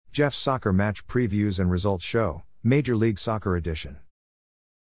Jeff's Soccer Match Previews and Results Show, Major League Soccer Edition.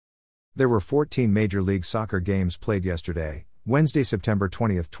 There were 14 Major League Soccer games played yesterday, Wednesday, September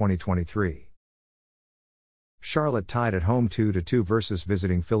 20, 2023. Charlotte tied at home 2-2 versus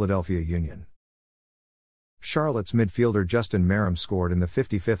visiting Philadelphia Union. Charlotte's midfielder Justin Meram scored in the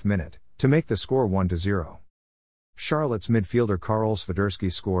 55th minute, to make the score 1-0. Charlotte's midfielder Karol Swiderski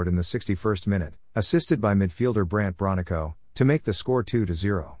scored in the 61st minute, assisted by midfielder Brandt Bronico, to make the score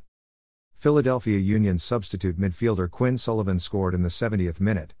 2-0. Philadelphia Union's substitute midfielder Quinn Sullivan scored in the 70th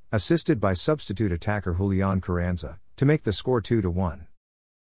minute, assisted by substitute attacker Julian Carranza, to make the score 2-1.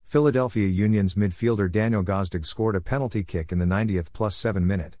 Philadelphia Union's midfielder Daniel Gazdag scored a penalty kick in the 90th plus 7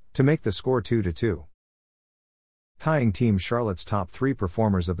 minute, to make the score 2-2. Tying Team Charlotte's top three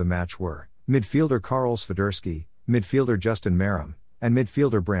performers of the match were midfielder Karol Swiderski, midfielder Justin Meram, and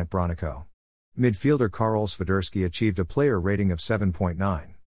midfielder Brandt Bronico. Midfielder Karol Swiderski achieved a player rating of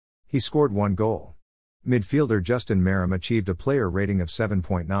 7.9. He scored one goal. Midfielder Justin Meram achieved a player rating of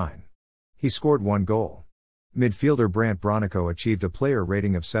 7.9. He scored one goal. Midfielder Brandt Bronico achieved a player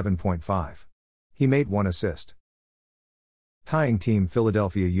rating of 7.5. He made one assist. Tying Team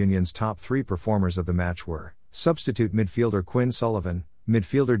Philadelphia Union's top three performers of the match were substitute midfielder Quinn Sullivan,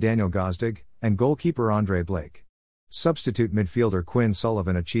 midfielder Daniel Gazdag, and goalkeeper Andre Blake. Substitute midfielder Quinn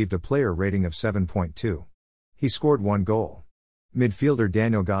Sullivan achieved a player rating of 7.2. He scored one goal. Midfielder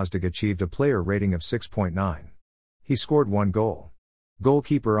Daniel Gazdag achieved a player rating of 6.9. He scored one goal.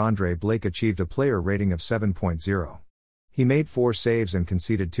 Goalkeeper Andre Blake achieved a player rating of 7.0. He made 4 saves and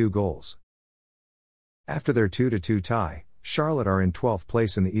conceded 2 goals. After their 2-2 tie, Charlotte are in 12th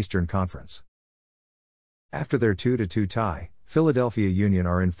place in the Eastern Conference. After their 2-2 tie, Philadelphia Union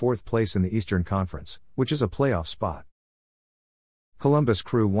are in 4th place in the Eastern Conference, which is a playoff spot. Columbus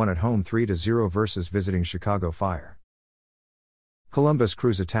Crew won at home 3-0 versus visiting Chicago Fire. Columbus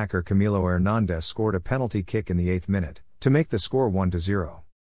Crew's attacker Camilo Hernandez scored a penalty kick in the 8th minute, to make the score 1-0.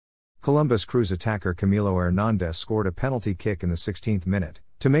 Columbus Crew's attacker Camilo Hernandez scored a penalty kick in the 16th minute,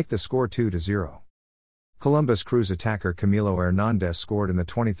 to make the score 2-0. Columbus Crew's attacker Camilo Hernandez scored in the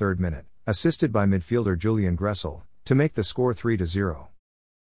 23rd minute, assisted by midfielder Julian Gressel, to make the score 3-0.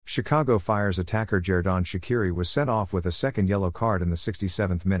 Chicago Fire's attacker Xherdan Shaqiri was sent off with a second yellow card in the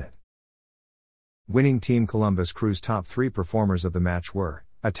 67th minute. Winning Team Columbus Crew's top three performers of the match were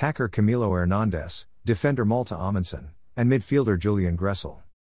attacker Camilo Hernandez, defender Malte Amundsen, and midfielder Julian Gressel.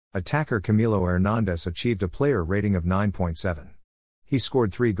 Attacker Camilo Hernandez achieved a player rating of 9.7. He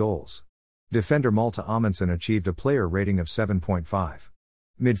scored 3 goals. Defender Malte Amundsen achieved a player rating of 7.5.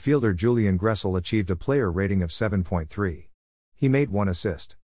 Midfielder Julian Gressel achieved a player rating of 7.3. He made 1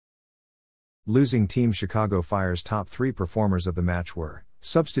 assist. Losing Team Chicago Fire's top three performers of the match were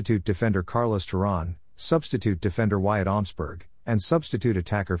substitute defender Carlos Terán, substitute defender Wyatt Omsberg, and substitute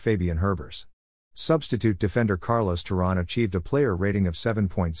attacker Fabian Herbers. Substitute defender Carlos Terán achieved a player rating of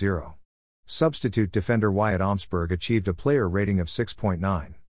 7.0. Substitute defender Wyatt Omsberg achieved a player rating of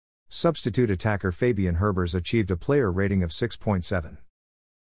 6.9. Substitute attacker Fabian Herbers achieved a player rating of 6.7.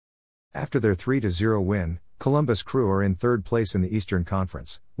 After their 3-0 win, Columbus Crew are in 3rd place in the Eastern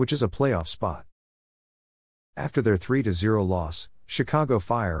Conference, which is a playoff spot. After their 3-0 loss, Chicago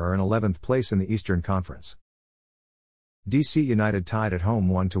Fire are in 11th place in the Eastern Conference. DC United tied at home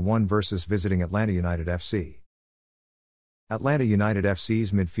 1-1 versus visiting Atlanta United FC. Atlanta United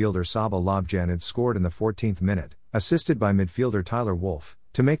FC's midfielder Saba Lobjanid scored in the 14th minute, assisted by midfielder Tyler Wolff,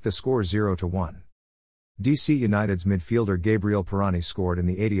 to make the score 0-1. DC United's midfielder Gabriel Pirani scored in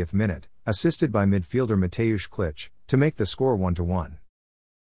the 80th minute, assisted by midfielder Mateusz Klich, to make the score 1-1.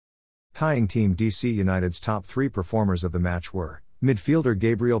 Tying Team DC United's top three performers of the match were midfielder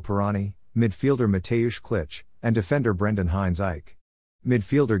Gabriel Pirani, midfielder Mateusz Klich, and defender Brendan Hines-Ike.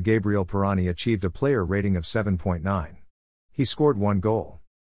 Midfielder Gabriel Pirani achieved a player rating of 7.9. He scored 1 goal.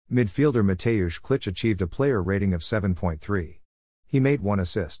 Midfielder Mateusz Klich achieved a player rating of 7.3. He made 1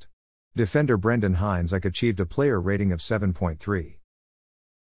 assist. Defender Brendan Hines-Ike achieved a player rating of 7.3.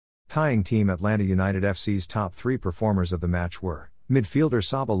 Tying Team Atlanta United FC's top three performers of the match were midfielder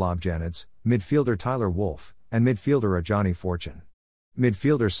Saba Lobjanidze, midfielder Tyler Wolff, and midfielder Ajani Fortune.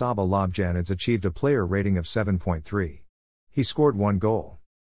 Midfielder Saba Lobjanidze achieved a player rating of 7.3. He scored 1 goal.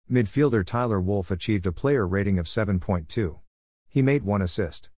 Midfielder Tyler Wolff achieved a player rating of 7.2. He made 1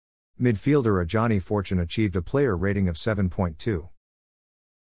 assist. Midfielder Ajani Fortune achieved a player rating of 7.2.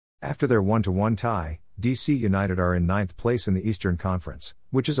 After their 1-1 tie, DC United are in 9th place in the Eastern Conference,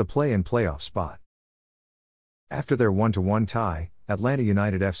 which is a play-in playoff spot. After their 1-1 tie, Atlanta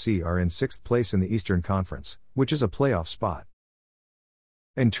United FC are in 6th place in the Eastern Conference, which is a playoff spot.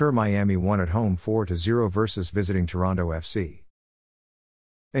 Inter Miami won at home 4-0 versus visiting Toronto FC.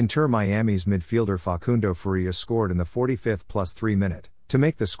 Inter Miami's midfielder Facundo Farias scored in the 45th plus 3 minute, to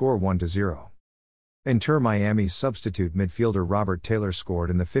make the score 1-0. Inter Miami's substitute midfielder Robert Taylor scored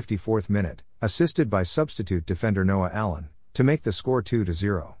in the 54th minute, assisted by substitute defender Noah Allen, to make the score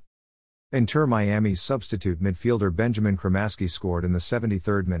 2-0. Inter Miami's substitute midfielder Benjamin Kramaski scored in the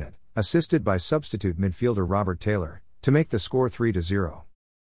 73rd minute, assisted by substitute midfielder Robert Taylor, to make the score 3-0.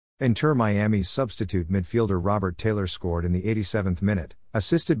 Inter Miami's substitute midfielder Robert Taylor scored in the 87th minute,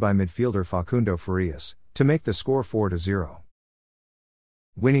 assisted by midfielder Facundo Farias, to make the score 4-0.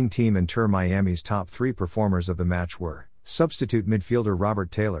 Winning team Inter Miami's top 3 performers of the match were substitute midfielder Robert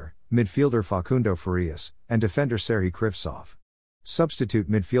Taylor, midfielder Facundo Farias, and defender Serhii Krivtsov.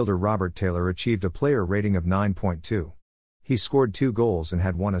 Substitute midfielder Robert Taylor achieved a player rating of 9.2. He scored 2 goals and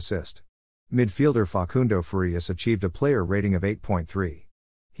had 1 assist. Midfielder Facundo Farias achieved a player rating of 8.3.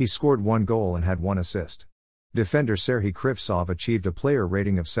 He scored 1 goal and had 1 assist. Defender Serhii Krivtsov achieved a player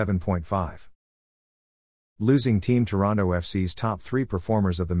rating of 7.5. Losing team Toronto FC's top 3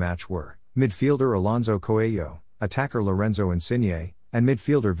 performers of the match were midfielder Alonso Coelho, attacker Lorenzo Insigne, and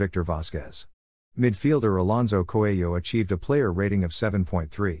midfielder Victor Vasquez. Midfielder Alonso Coelho achieved a player rating of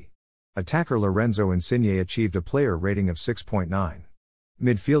 7.3. Attacker Lorenzo Insigne achieved a player rating of 6.9.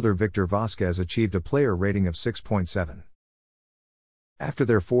 Midfielder Victor Vasquez achieved a player rating of 6.7. After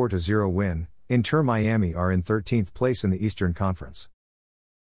their 4-0 win, Inter Miami are in 13th place in the Eastern Conference.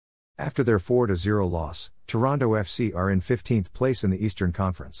 After their 4-0 loss, Toronto FC are in 15th place in the Eastern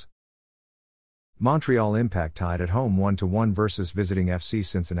Conference. Montreal Impact tied at home 1-1 versus visiting FC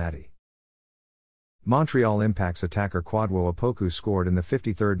Cincinnati. Montreal Impact's attacker Kwadwo Opoku scored in the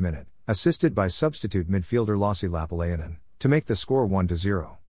 53rd minute, assisted by substitute midfielder Lassi Lappalainen, to make the score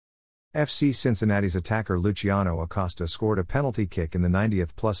 1-0. FC Cincinnati's attacker Luciano Acosta scored a penalty kick in the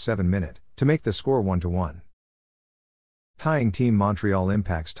 90th plus 7 minute, to make the score 1-1. Tying team Montreal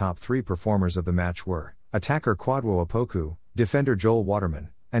Impact's top 3 performers of the match were attacker Kwadwo Opoku, defender Joel Waterman,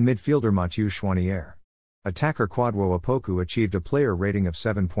 and midfielder Mathieu Choinière. Attacker Kwadwo Opoku achieved a player rating of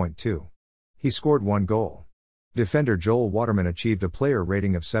 7.2. He scored 1 goal. Defender Joel Waterman achieved a player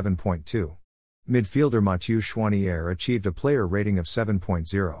rating of 7.2. Midfielder Mathieu Choinière achieved a player rating of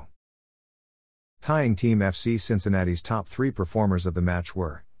 7.0. Tying team FC Cincinnati's top 3 performers of the match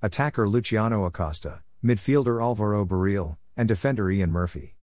were attacker Luciano Acosta, midfielder Alvaro Barril, and defender Ian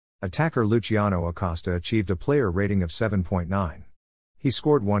Murphy. Attacker Luciano Acosta achieved a player rating of 7.9. He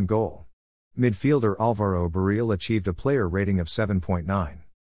scored 1 goal. Midfielder Alvaro Barril achieved a player rating of 7.9.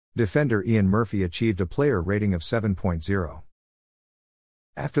 Defender Ian Murphy achieved a player rating of 7.0.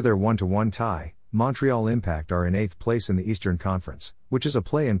 After their 1-1 tie, Montreal Impact are in 8th place in the Eastern Conference, which is a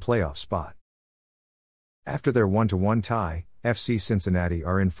play-in playoff spot. After their 1-1 tie, FC Cincinnati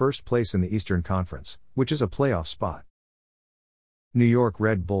are in 1st place in the Eastern Conference, which is a playoff spot. New York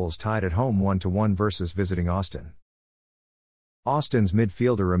Red Bulls tied at home 1-1 versus visiting Austin. Austin's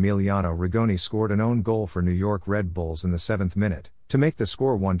midfielder Emiliano Rigoni scored an own goal for New York Red Bulls in the 7th minute, to make the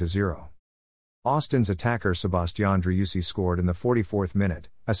score 1-0. Austin's attacker Sebastian Driussi scored in the 44th minute,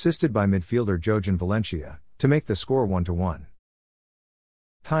 assisted by midfielder Jojan Valencia, to make the score 1-1.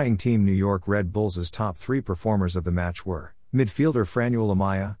 Tying team New York Red Bulls' top 3 performers of the match were midfielder Franhuel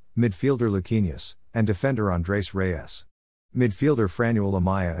Amaya, midfielder Luquinhas, and defender Andres Reyes. Midfielder Franhuel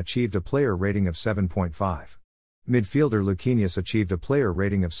Amaya achieved a player rating of 7.5. Midfielder Luquinhas achieved a player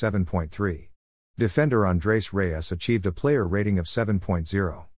rating of 7.3. Defender Andres Reyes achieved a player rating of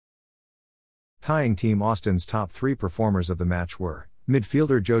 7.0. Tying team Austin's top 3 performers of the match were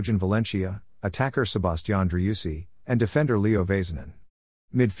midfielder Jojan Valencia, attacker Sebastian Driussi, and defender Leo Väisänen.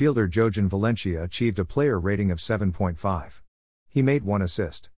 Midfielder Jojan Valencia achieved a player rating of 7.5. He made 1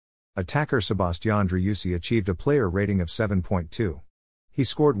 assist. Attacker Sebastian Driussi achieved a player rating of 7.2. He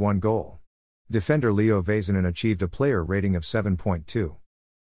scored 1 goal. Defender Leo Väisänen achieved a player rating of 7.2.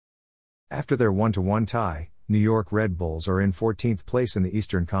 After their 1-1 tie, New York Red Bulls are in 14th place in the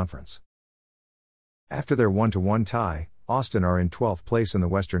Eastern Conference. After their 1-1 tie, Austin are in 12th place in the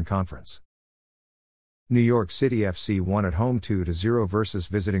Western Conference. New York City FC won at home 2-0 versus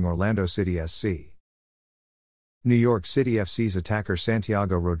visiting Orlando City SC. New York City FC's attacker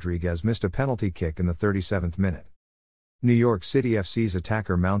Santiago Rodriguez missed a penalty kick in the 37th minute. New York City FC's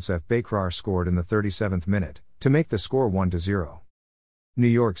attacker Mounsef Bekrar scored in the 37th minute, to make the score 1-0. New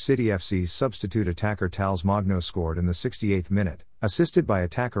York City FC's substitute attacker Tals Magno scored in the 68th minute, assisted by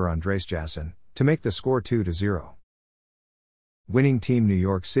attacker Andres Jassin, to make the score 2-0. Winning team New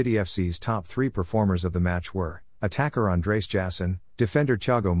York City FC's top 3 performers of the match were attacker Andres Jassin, defender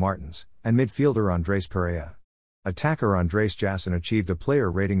Thiago Martins, and midfielder Andres Pereira. Attacker Andres Jassin achieved a player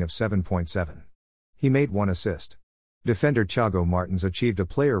rating of 7.7. He made 1 assist. Defender Thiago Martins achieved a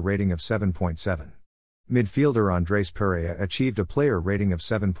player rating of 7.7. Midfielder Andres Pereira achieved a player rating of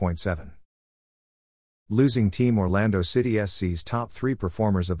 7.7. Losing team Orlando City SC's top 3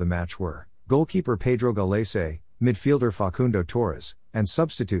 performers of the match were goalkeeper Pedro Gallese, midfielder Facundo Torres, and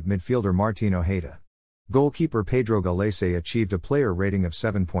substitute midfielder Martin Ojeda. Goalkeeper Pedro Gallese achieved a player rating of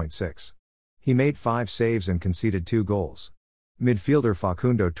 7.6. He made 5 saves and conceded 2 goals. Midfielder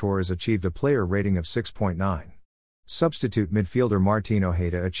Facundo Torres achieved a player rating of 6.9. Substitute midfielder Martin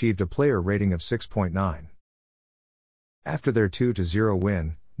Ojeda achieved a player rating of 6.9. After their 2-0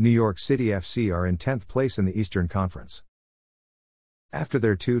 win, New York City FC are in 10th place in the Eastern Conference. After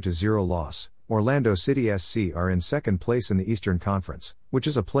their 2-0 loss, Orlando City SC are in 2nd place in the Eastern Conference, which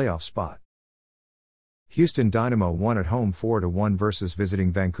is a playoff spot. Houston Dynamo won at home 4-1 versus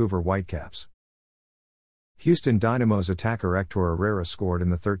visiting Vancouver Whitecaps. Houston Dynamo's attacker Hector Herrera scored in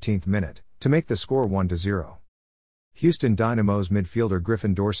the 13th minute, to make the score 1-0. Houston Dynamo's midfielder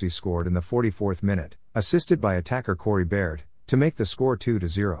Griffin Dorsey scored in the 44th minute, assisted by attacker Corey Baird, to make the score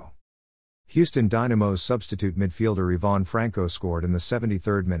 2-0. Houston Dynamo's substitute midfielder Ivan Franco scored in the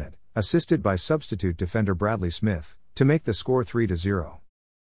 73rd minute, assisted by substitute defender Bradley Smith, to make the score 3-0.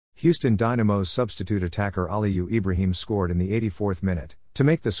 Houston Dynamo's substitute attacker Aliou Ibrahim scored in the 84th minute, to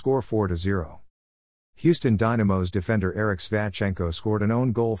make the score 4-0. Houston Dynamo's defender Eric Sviatchenko scored an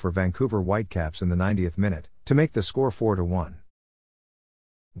own goal for Vancouver Whitecaps in the 90th minute, to make the score 4-1.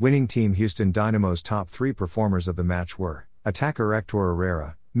 Winning team Houston Dynamo's top 3 performers of the match were attacker Hector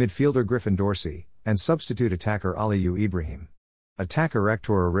Herrera, midfielder Griffin Dorsey, and substitute attacker Aliou Ibrahim. Attacker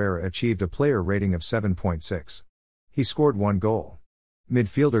Hector Herrera achieved a player rating of 7.6. He scored 1 goal.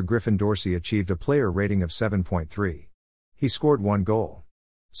 Midfielder Griffin Dorsey achieved a player rating of 7.3. He scored 1 goal.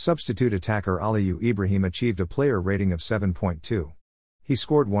 Substitute attacker Aliou Ibrahim achieved a player rating of 7.2. He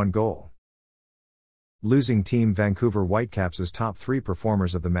scored 1 goal. Losing team Vancouver Whitecaps' top 3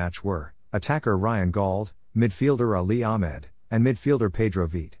 performers of the match were attacker Ryan Gauld, midfielder Ali Ahmed, and midfielder Pedro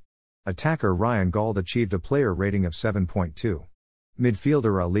Vite. Attacker Ryan Gauld achieved a player rating of 7.2.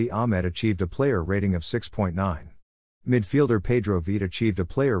 Midfielder Ali Ahmed achieved a player rating of 6.9. Midfielder Pedro Vite achieved a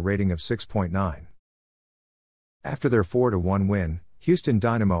player rating of 6.9. After their 4-1 win, Houston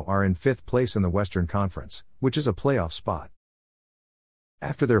Dynamo are in 5th place in the Western Conference, which is a playoff spot.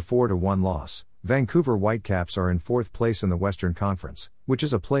 After their 4-1 loss, Vancouver Whitecaps are in 4th place in the Western Conference, which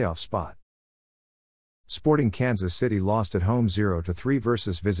is a playoff spot. Sporting Kansas City lost at home 0-3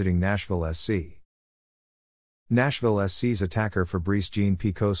 versus visiting Nashville SC. Nashville SC's attacker Fabrice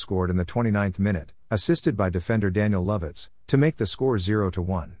Jean-Picault scored in the 29th minute, assisted by defender Daniel Lovitz, to make the score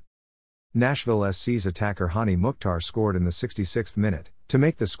 0-1. Nashville SC's attacker Hani Mukhtar scored in the 66th minute, to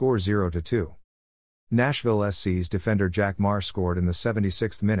make the score 0-2. Nashville SC's defender Jack Marr scored in the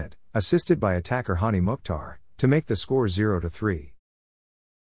 76th minute, assisted by attacker Hani Mukhtar, to make the score 0-3.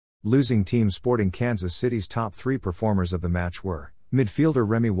 Losing team Sporting Kansas City's top 3 performers of the match were midfielder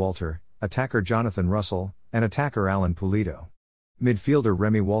Remy Walter, attacker Jonathan Russell, and attacker Alan Pulido. Midfielder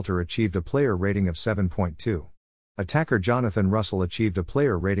Remy Walter achieved a player rating of 7.2. Attacker Jonathan Russell achieved a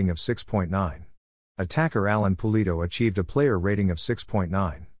player rating of 6.9. Attacker Alan Pulido achieved a player rating of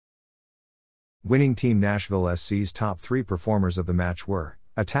 6.9. Winning team Nashville SC's top 3 performers of the match were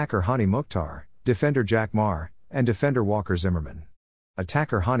attacker Hani Mukhtar, defender Jack Marr, and defender Walker Zimmerman.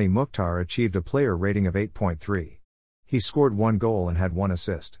 Attacker Hani Mukhtar achieved a player rating of 8.3. He scored 1 goal and had 1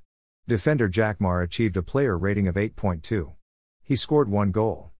 assist. Defender Jack Marr achieved a player rating of 8.2. He scored 1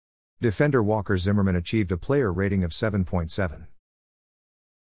 goal. Defender Walker Zimmerman achieved a player rating of 7.7.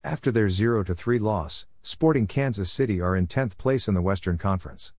 After their 0-3 loss, Sporting Kansas City are in 10th place in the Western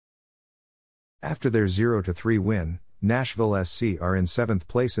Conference. After their 0-3 win, Nashville SC are in 7th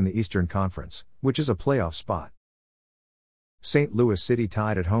place in the Eastern Conference, which is a playoff spot. St. Louis City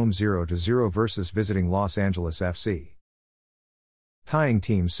tied at home 0-0 versus visiting Los Angeles FC. Tying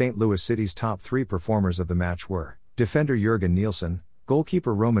team St. Louis City's top 3 performers of the match were defender Jurgen Nielsen,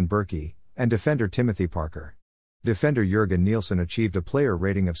 goalkeeper Roman Bürki, and defender Timothy Parker. Defender Jurgen Nielsen achieved a player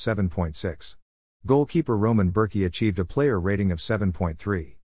rating of 7.6. Goalkeeper Roman Bürki achieved a player rating of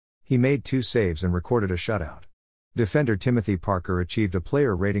 7.3. He made 2 saves and recorded a shutout. Defender Timothy Parker achieved a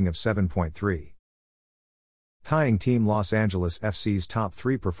player rating of 7.3. Tying team Los Angeles FC's top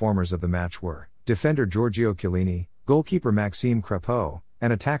 3 performers of the match were defender Giorgio Chiellini, goalkeeper Maxime Crepeau,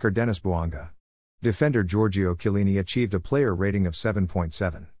 and attacker Denis Bouanga. Defender Giorgio Chiellini achieved a player rating of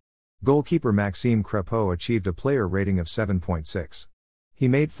 7.7. Goalkeeper Maxime Crepeau achieved a player rating of 7.6. He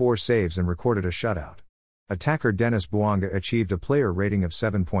made 4 saves and recorded a shutout. Attacker Denis Bouanga achieved a player rating of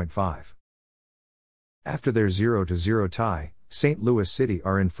 7.5. After their 0-0 tie, St. Louis City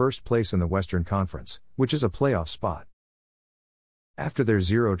are in 1st place in the Western Conference, which is a playoff spot. After their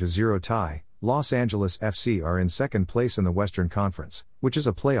 0-0 tie, Los Angeles FC are in second place in the Western Conference, which is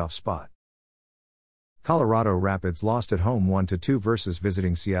a playoff spot. Colorado Rapids lost at home 1-2 versus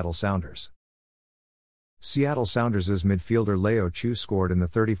visiting Seattle Sounders. Seattle Sounders' midfielder Leo Chu scored in the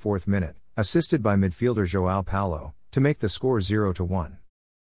 34th minute, assisted by midfielder João Paulo, to make the score 0-1.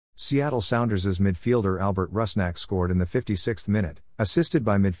 Seattle Sounders' midfielder Albert Rusnak scored in the 56th minute, assisted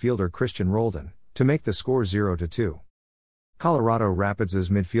by midfielder Christian Roldan, to make the score 0-2. Colorado Rapids'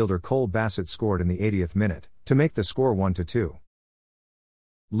 midfielder Cole Bassett scored in the 80th minute, to make the score 1-2.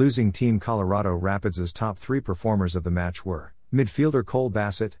 Losing team Colorado Rapids' top three performers of the match were midfielder Cole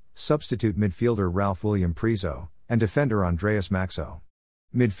Bassett, substitute midfielder Ralph William Priso, and defender Andreas Maxo.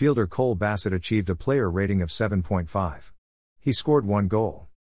 Midfielder Cole Bassett achieved a player rating of 7.5. He scored one goal.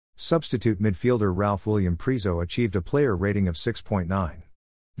 Substitute midfielder Ralph William Priso achieved a player rating of 6.9.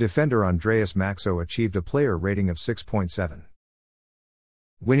 Defender Andreas Maxo achieved a player rating of 6.7.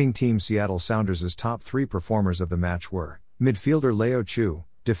 Winning team Seattle Sounders' top three performers of the match were midfielder Leo Chu,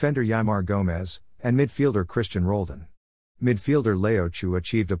 defender Ymar Gomez, and midfielder Christian Roldan. Midfielder Leo Chu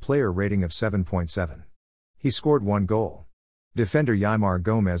achieved a player rating of 7.7. He scored one goal. Defender Ymar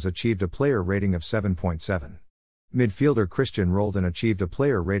Gomez achieved a player rating of 7.7. Midfielder Christian Roldan achieved a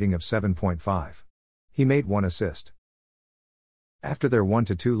player rating of 7.5. He made one assist. After their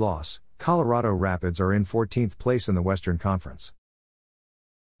 1-2 loss, Colorado Rapids are in 14th place in the Western Conference.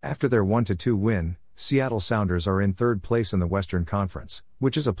 After their 1-2 win, Seattle Sounders are in third place in the Western Conference,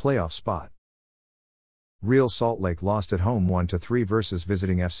 which is a playoff spot. Real Salt Lake lost at home 1-3 versus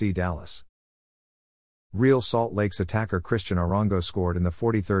visiting FC Dallas. Real Salt Lake's attacker Christian Arango scored in the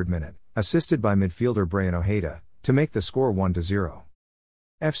 43rd minute, assisted by midfielder Brian Ojeda, to make the score 1-0.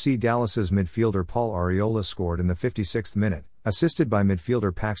 FC Dallas's midfielder Paul Arriola scored in the 56th minute, assisted by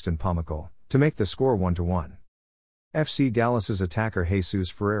midfielder Paxton Pomykal, to make the score 1-1. FC Dallas's attacker Jesus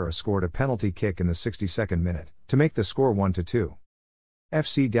Ferreira scored a penalty kick in the 62nd minute, to make the score 1-2.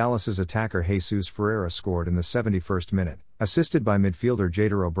 FC Dallas's attacker Jesus Ferreira scored in the 71st minute, assisted by midfielder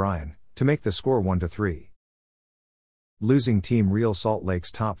Jader O'Brien, to make the score 1-3. Losing team Real Salt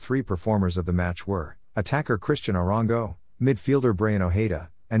Lake's top three performers of the match were attacker Christian Arango, midfielder Brian Ojeda,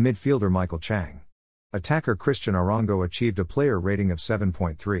 and midfielder Michael Chang. Attacker Christian Arango achieved a player rating of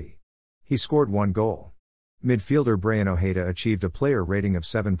 7.3. He scored one goal. Midfielder Brian Ojeda achieved a player rating of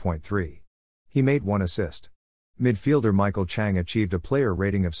 7.3. He made one assist. Midfielder Michael Chang achieved a player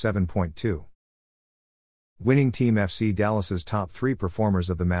rating of 7.2. Winning team FC Dallas's top three performers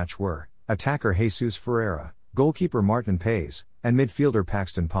of the match were attacker Jesus Ferreira, goalkeeper Martin Paes, and midfielder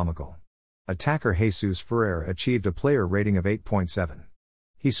Paxton Pomykal. Attacker Jesus Ferreira achieved a player rating of 8.7.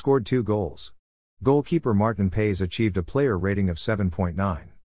 He scored two goals. Goalkeeper Martin Paes achieved a player rating of 7.9.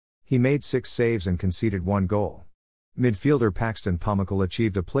 He made 6 saves and conceded one goal. Midfielder Paxton Pomykal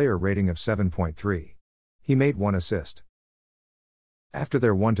achieved a player rating of 7.3. He made one assist. After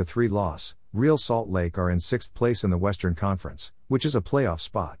their 1-3 loss, Real Salt Lake are in 6th place in the Western Conference, which is a playoff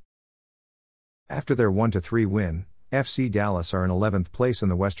spot. After their 1-3 win, FC Dallas are in 11th place in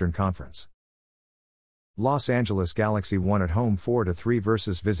the Western Conference. Los Angeles Galaxy won at home 4-3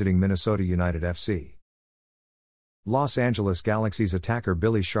 versus visiting Minnesota United FC. Los Angeles Galaxy's attacker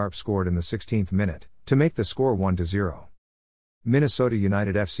Billy Sharp scored in the 16th minute, to make the score 1-0. Minnesota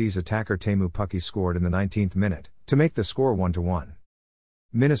United FC's attacker Teemu Pukki scored in the 19th minute, to make the score 1-1.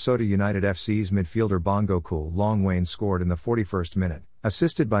 Minnesota United FC's midfielder Bongo Kul Longwain scored in the 41st minute,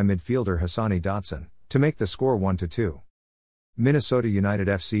 assisted by midfielder Hassani Dotson, to make the score 1-2. Minnesota United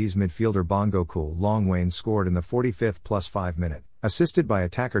FC's midfielder Bongo Kul Longwain scored in the 45th +5 minute, assisted by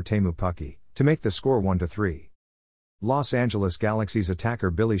attacker Teemu Pukki, to make the score 1-3. Los Angeles Galaxy's attacker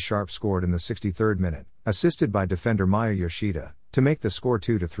Billy Sharp scored in the 63rd minute, assisted by defender Maya Yoshida, to make the score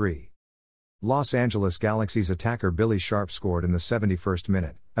 2-3. Los Angeles Galaxy's attacker Billy Sharp scored in the 71st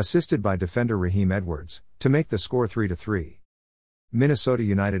minute, assisted by defender Raheem Edwards, to make the score 3-3. Minnesota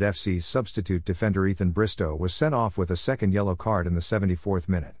United FC's substitute defender Ethan Bristow was sent off with a second yellow card in the 74th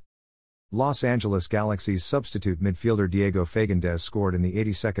minute. Los Angeles Galaxy's substitute midfielder Diego Fagundez scored in the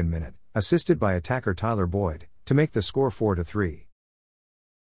 82nd minute, assisted by attacker Tyler Boyd, to make the score 4-3.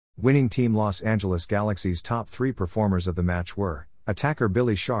 Winning team Los Angeles Galaxy's top three performers of the match were attacker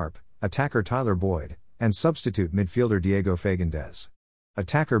Billy Sharp, attacker Tyler Boyd, and substitute midfielder Diego Fagundez.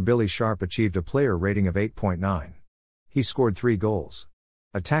 Attacker Billy Sharp achieved a player rating of 8.9. He scored 3 goals.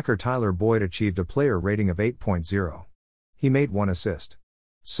 Attacker Tyler Boyd achieved a player rating of 8.0. He made 1 assist.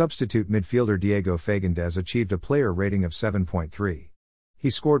 Substitute midfielder Diego Fagundez achieved a player rating of 7.3. He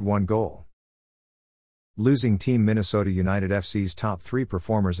scored 1 goal. Losing team Minnesota United FC's top 3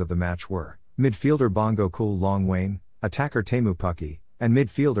 performers of the match were midfielder Bongo Kul Longwain, attacker Teemu Pukki, and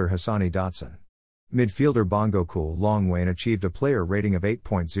midfielder Hassani Dotson. Midfielder Bongo Kul Longwain achieved a player rating of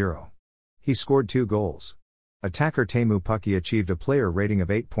 8.0. He scored 2 goals. Attacker Teemu Pukki achieved a player rating of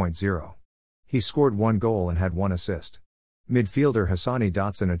 8.0. He scored 1 goal and had 1 assist. Midfielder Hassani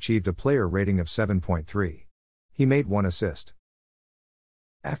Dotson achieved a player rating of 7.3. He made 1 assist.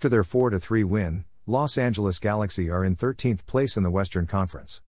 After their 4-3 win, Los Angeles Galaxy are in 13th place in the Western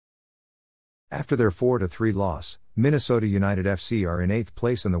Conference. After their 4-3 loss, Minnesota United FC are in 8th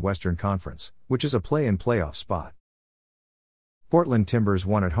place in the Western Conference, which is a play-in playoff spot. Portland Timbers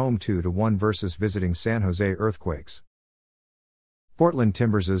won at home 2-1 versus visiting San Jose Earthquakes. Portland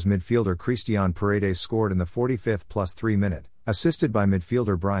Timbers' midfielder Cristian Paredes scored in the 45th +3 minute, assisted by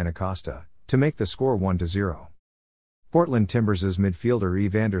midfielder Brian Acosta, to make the score 1-0. Portland Timbers' midfielder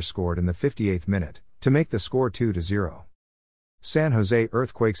Evander scored in the 58th minute, to make the score 2-0. San Jose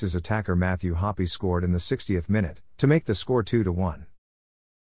Earthquakes' attacker Matthew Hoppe scored in the 60th minute, to make the score 2-1.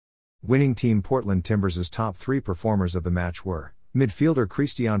 Winning team Portland Timbers' top 3 performers of the match were midfielder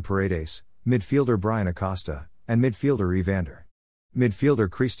Cristian Paredes, midfielder Brian Acosta, and midfielder Evander. Midfielder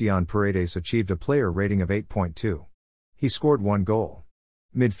Cristian Paredes achieved a player rating of 8.2. He scored 1 goal.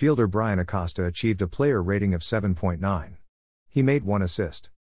 Midfielder Brian Acosta achieved a player rating of 7.9. He made 1 assist.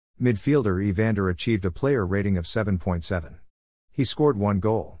 Midfielder Evander achieved a player rating of 7.7. He scored 1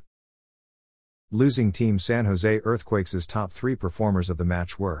 goal. Losing team San Jose Earthquakes' top 3 performers of the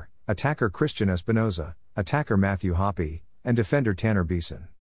match were attacker Christian Espinoza, attacker Matthew Hoppe, and defender Tanner Beeson.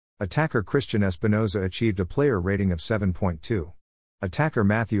 Attacker Christian Espinoza achieved a player rating of 7.2. Attacker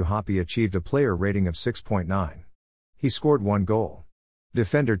Matthew Hoppe achieved a player rating of 6.9. He scored 1 goal.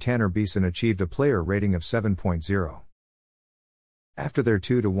 Defender Tanner Beeson achieved a player rating of 7.0. After their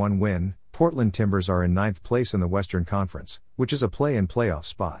 2-1 win, Portland Timbers are in 9th place in the Western Conference, which is a play-in playoff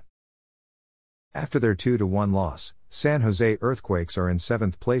spot. After their 2-1 loss, San Jose Earthquakes are in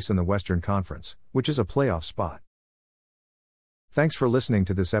 7th place in the Western Conference, which is a playoff spot. Thanks for listening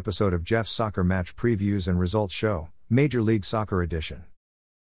to this episode of Jeff's Soccer Match Previews and Results Show, Major League Soccer Edition.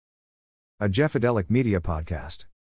 A Jeffadelic Media Podcast.